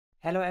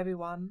Hello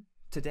everyone!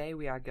 Today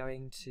we are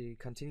going to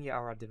continue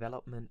our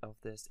development of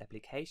this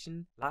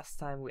application. Last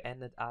time we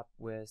ended up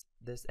with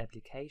this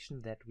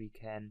application that we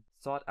can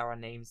sort our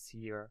names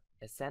here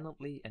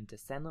ascendantly and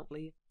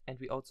descendantly, and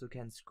we also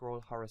can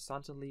scroll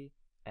horizontally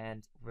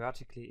and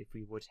vertically if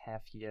we would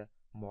have here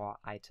more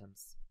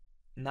items.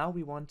 Now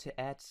we want to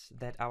add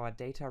that our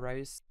data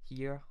rows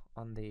here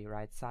on the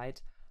right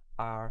side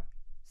are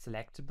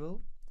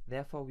selectable.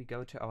 Therefore we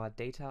go to our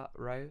data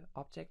row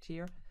object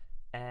here,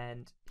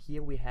 and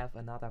here we have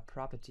another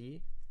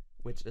property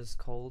which is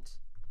called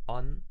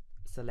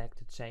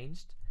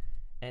onSelectedChanged,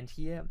 and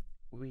here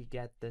we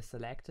get the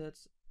selected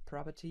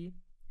property,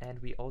 and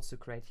we also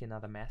create here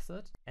another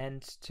method,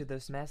 and to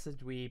this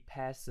method we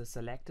pass the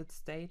selected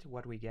state,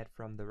 what we get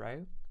from the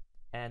row,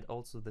 and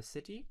also the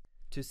city.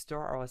 To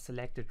store our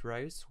selected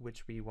rows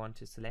which we want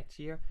to select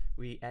here,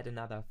 we add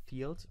another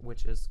field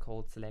which is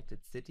called selected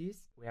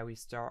cities, where we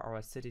store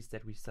our cities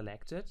that we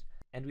selected.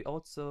 And we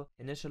also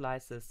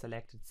initialize the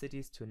selected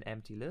cities to an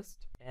empty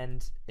list.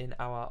 And in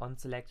our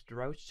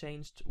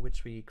onSelectedRowsChanged,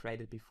 which we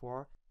created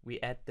before, we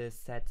add the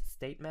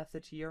setState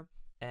method here,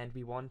 and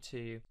we want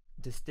to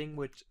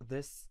distinguish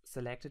this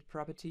selected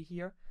property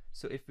here.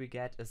 So if we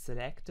get a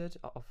selected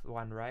of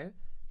one row,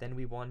 then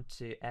we want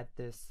to add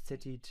this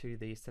city to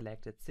the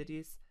selected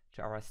cities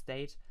to our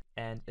state,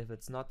 and if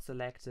it's not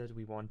selected,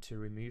 we want to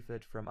remove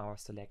it from our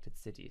selected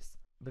cities.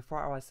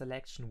 Before our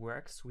selection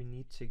works, we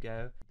need to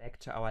go back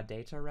to our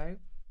data row,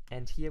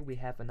 and here we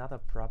have another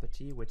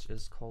property which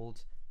is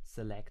called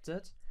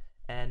selected,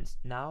 and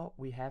now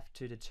we have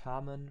to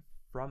determine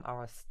from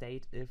our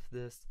state if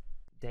this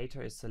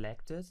data is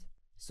selected.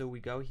 So we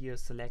go here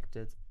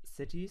selected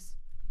cities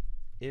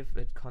if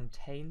it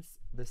contains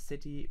the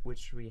city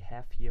which we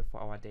have here for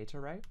our data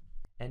row,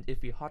 and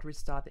if we hot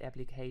restart the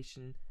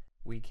application,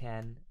 we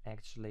can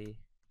actually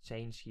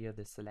change here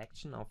the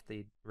selection of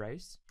the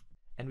rows.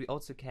 And we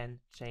also can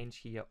change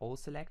here all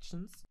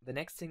selections. The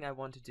next thing I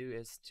want to do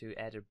is to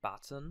add a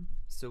button.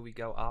 So we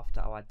go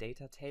after our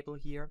data table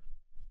here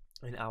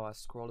in our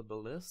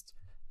scrollable list,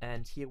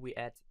 and here we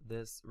add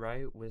this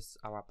row with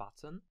our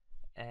button.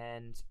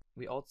 And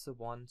we also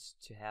want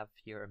to have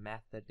here a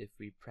method if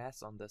we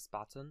press on this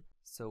button.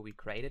 So we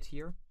create it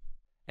here.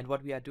 And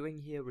what we are doing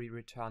here, we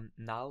return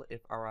null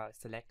if our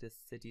selected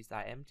cities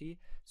are empty.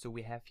 So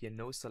we have here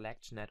no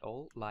selection at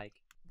all,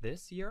 like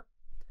this here.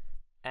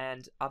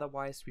 And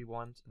otherwise we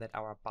want that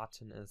our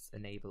button is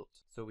enabled.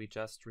 So we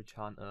just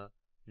return a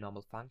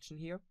normal function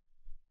here.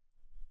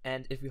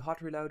 And if we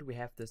hot reload, we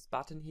have this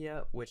button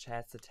here which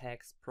has the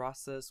text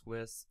process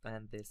with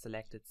and the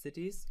selected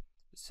cities.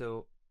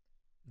 So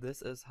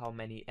this is how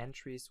many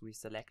entries we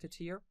selected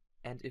here.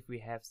 And if we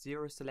have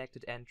 0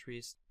 selected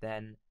entries,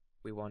 then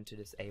we want to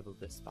disable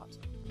this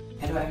button.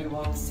 Hello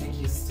everyone, thank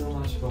you so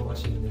much for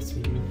watching this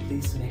video.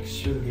 Please make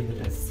sure to give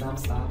it a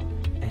thumbs up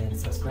and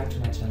subscribe to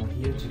my channel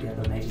here to get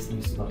the latest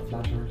news about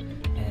Flutter,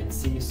 and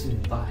see you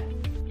soon. Bye!